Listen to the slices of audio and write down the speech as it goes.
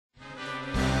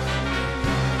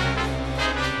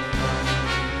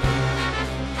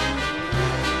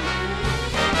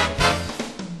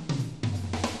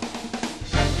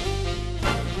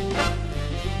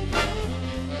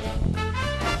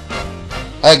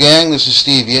Hi gang, this is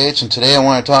Steve Yates, and today I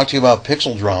want to talk to you about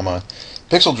pixel drama.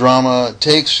 Pixel drama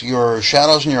takes your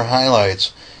shadows and your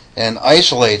highlights and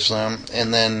isolates them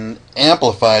and then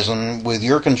amplifies them with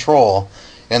your control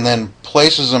and then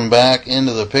places them back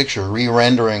into the picture,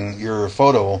 re-rendering your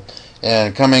photo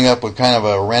and coming up with kind of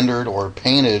a rendered or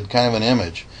painted kind of an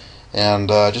image. And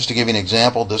just to give you an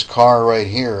example, this car right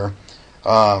here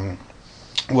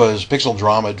was pixel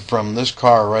dramaed from this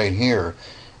car right here.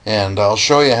 And I'll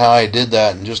show you how I did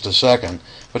that in just a second.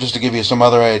 But just to give you some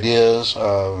other ideas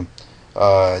of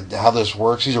how this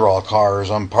works, these are all cars.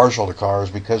 I'm partial to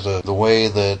cars because of the way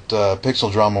that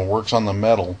pixel drama works on the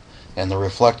metal and the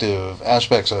reflective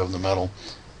aspects of the metal.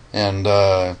 And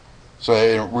so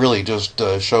it really just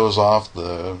shows off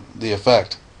the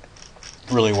effect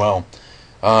really well.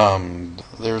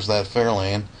 There's that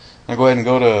Fairlane. I'll go ahead and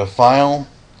go to File,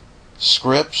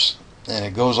 Scripts, and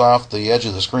it goes off the edge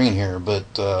of the screen here,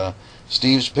 but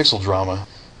Steve's Pixel Drama.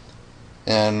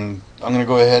 And I'm going to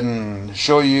go ahead and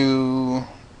show you,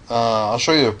 I'll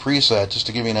show you a preset just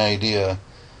to give you an idea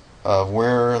of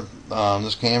where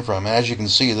this came from. As you can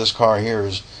see, this car here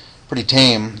is pretty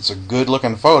tame. It's a good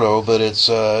looking photo, but it's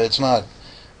not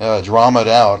dramaed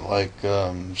out like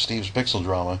Steve's Pixel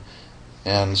Drama.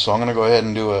 And so I'm going to go ahead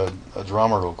and do a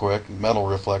drama real quick, metal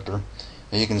reflector.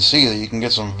 And you can see that you can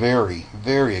get some very,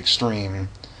 very extreme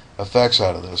effects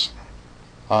out of this.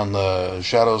 On the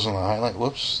shadows and the highlight,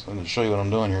 whoops, I'm going to show you what I'm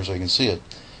doing here so you can see it.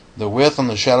 The width on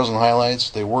the shadows and highlights,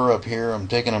 they were up here. I'm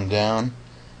taking them down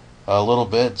a little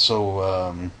bit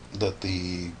so that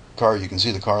the car, you can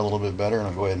see the car a little bit better. And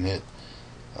I'll go ahead and hit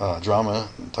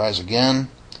dramatize again.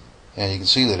 And you can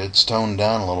see that it's toned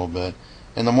down a little bit.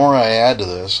 And the more I add to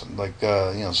this, like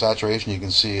saturation, you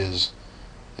can see is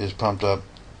pumped up.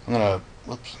 I'm going to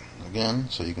whoops, again,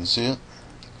 so you can see it.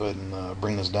 Go ahead and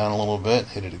bring this down a little bit,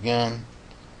 hit it again,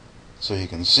 so you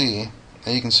can see.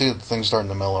 And you can see that the thing's starting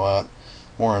to mellow out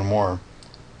more and more.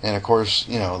 And of course,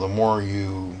 the more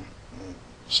you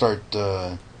start,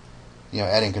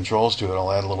 adding controls to it,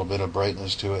 I'll add a little bit of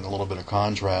brightness to it and a little bit of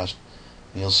contrast.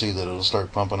 And you'll see that it'll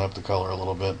start pumping up the color a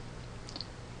little bit.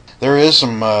 There is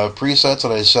some presets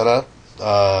that I set up,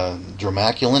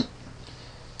 Dramaculant,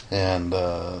 and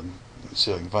let's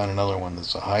see if I can find another one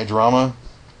that's a high drama.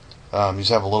 These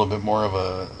have a little bit more of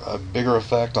a bigger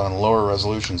effect on lower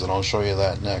resolutions, and I'll show you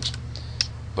that next.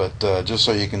 But just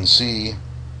so you can see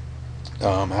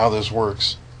how this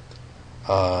works,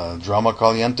 Drama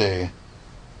Caliente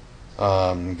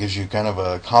gives you kind of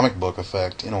a comic book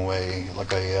effect in a way,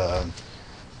 like a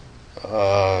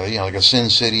like a Sin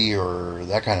City or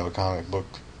that kind of a comic book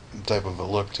type of a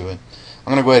look to it.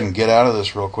 I'm going to go ahead and get out of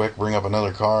this real quick, bring up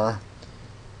another car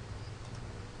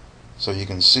so you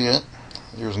can see it.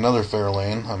 Here's another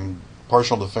Fairlane. I'm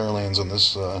partial to Fairlanes in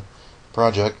this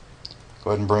project.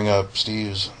 Go ahead and bring up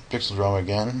Steve's Pixel Drama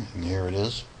again, and here it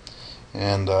is.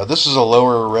 And this is a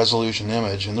lower resolution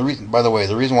image. And by the way,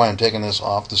 the reason why I'm taking this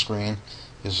off the screen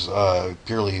is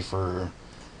purely for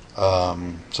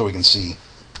so we can see.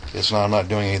 I'm not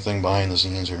doing anything behind the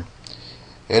scenes here.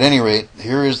 At any rate,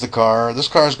 here is the car. This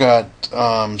car's got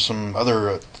some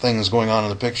other things going on in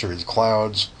the picture. It's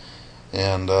clouds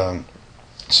and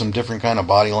some different kind of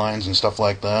body lines and stuff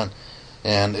like that.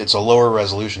 And it's a lower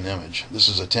resolution image. This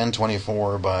is a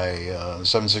 1024 by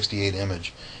 768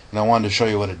 image. And I wanted to show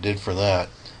you what it did for that.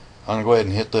 I'm going to go ahead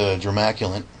and hit the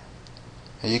Dramaculant.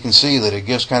 And you can see that it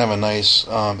gives kind of a nice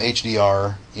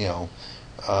HDR,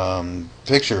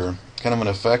 picture, kind of an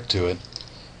effect to it.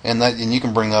 And you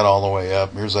can bring that all the way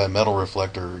up. Here's that metal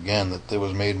reflector again that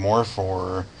was made more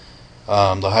for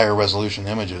the higher resolution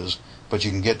images, but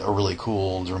you can get a really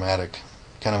cool, dramatic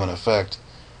kind of an effect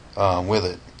with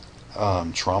it.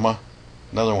 Trauma,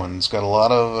 another one. It's got a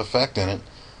lot of effect in it.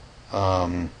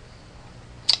 And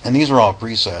these are all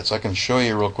presets. I can show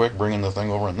you real quick, bringing the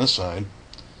thing over on this side,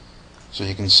 so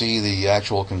you can see the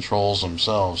actual controls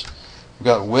themselves. We've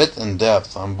got width and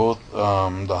depth on both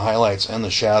the highlights and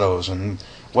the shadows. And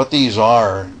what these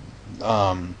are,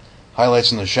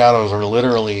 highlights and the shadows, are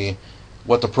literally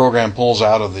what the program pulls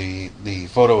out of the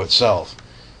photo itself.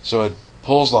 So it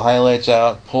pulls the highlights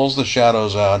out, pulls the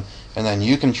shadows out, and then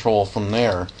you control from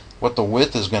there what the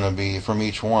width is going to be from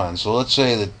each one. So let's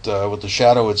say that with the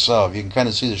shadow itself, you can kind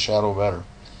of see the shadow better.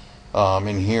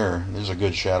 In here, there's a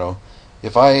good shadow.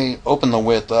 If I open the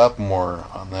width up more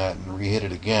on that and re-hit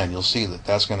it again, you'll see that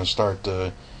that's going to start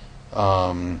to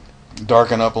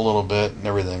darken up a little bit and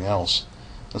everything else.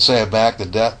 Let's say I back the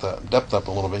depth up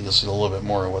a little bit, you'll see a little bit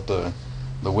more of what the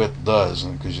width does.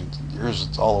 And because yours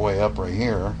it's all the way up right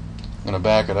here, I'm going to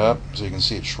back it up so you can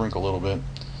see it shrink a little bit.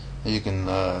 And you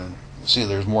can see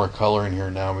there's more color in here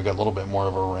now. We've got a little bit more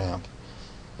of a ramp.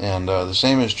 And the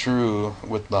same is true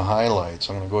with the highlights.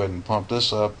 I'm going to go ahead and pump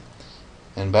this up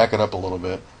and back it up a little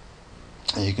bit.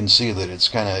 And you can see that it's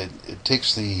it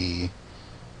takes the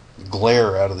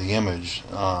glare out of the image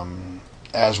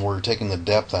as we're taking the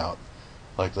depth out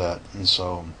like that. And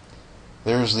so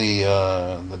there's the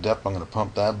depth. I'm going to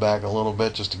pump that back a little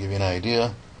bit just to give you an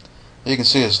idea. You can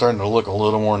see it's starting to look a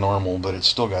little more normal, but it's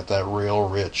still got that real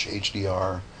rich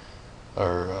HDR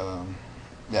or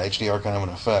HDR kind of an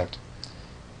effect.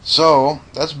 So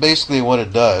that's basically what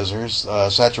it does. There's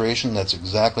saturation. That's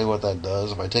exactly what that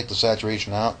does. If I take the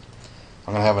saturation out,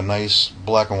 I'm going to have a nice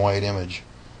black and white image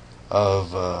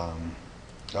of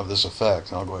this effect.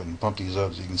 And I'll go ahead and pump these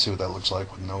up so you can see what that looks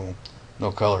like with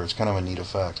no color. It's kind of a neat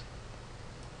effect.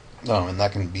 And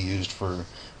that can be used for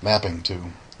mapping too.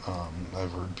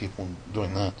 I've heard people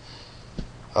doing that.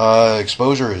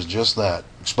 Exposure is just that,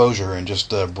 exposure, and just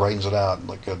brightens it out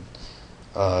like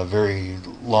a very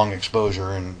long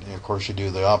exposure. And of course you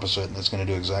do the opposite, and it's going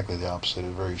to do exactly the opposite, a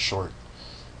very short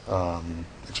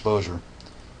exposure.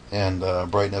 And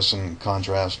brightness and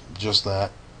contrast, just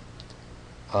that,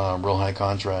 real high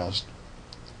contrast.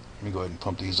 Let me go ahead and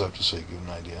pump these up just so you get an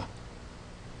idea.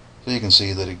 So you can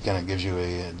see that it kind of gives you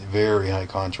a very high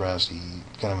contrasty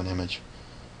kind of an image.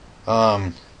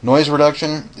 Noise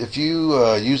reduction, if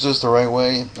you use this the right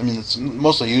way, I mean it's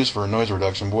mostly used for noise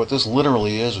reduction, but what this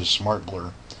literally is smart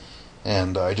blur.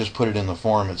 And I just put it in the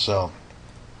form itself.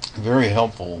 Very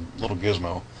helpful little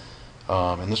gizmo.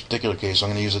 In this particular case I'm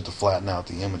going to use it to flatten out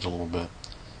the image a little bit.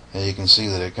 And you can see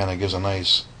that it kind of gives a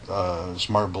nice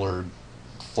smart blurred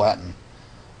flatten.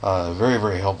 Very,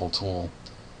 very helpful tool.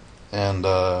 And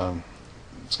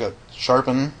it's got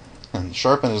sharpen, and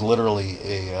sharpen is literally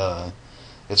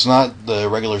it's not the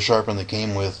regular sharpen that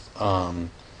came with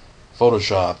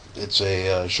Photoshop. It's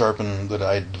a sharpen that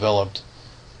I developed,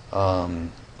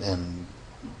 and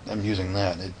I'm using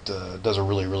that. It does a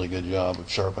really, really good job of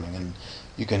sharpening, and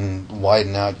you can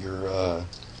widen out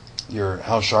your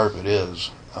how sharp it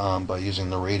is by using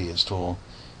the radius tool,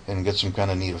 and get some kind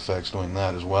of neat effects doing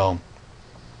that as well.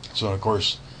 So of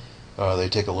course they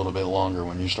take a little bit longer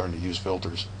when you're starting to use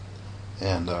filters,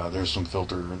 and there's some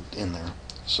filter in there.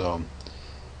 So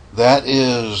that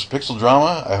is Pixel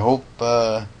Drama. I hope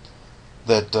that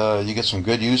you get some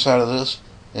good use out of this,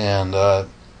 and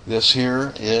this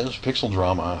here is Pixel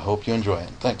Drama. I hope you enjoy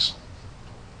it. Thanks.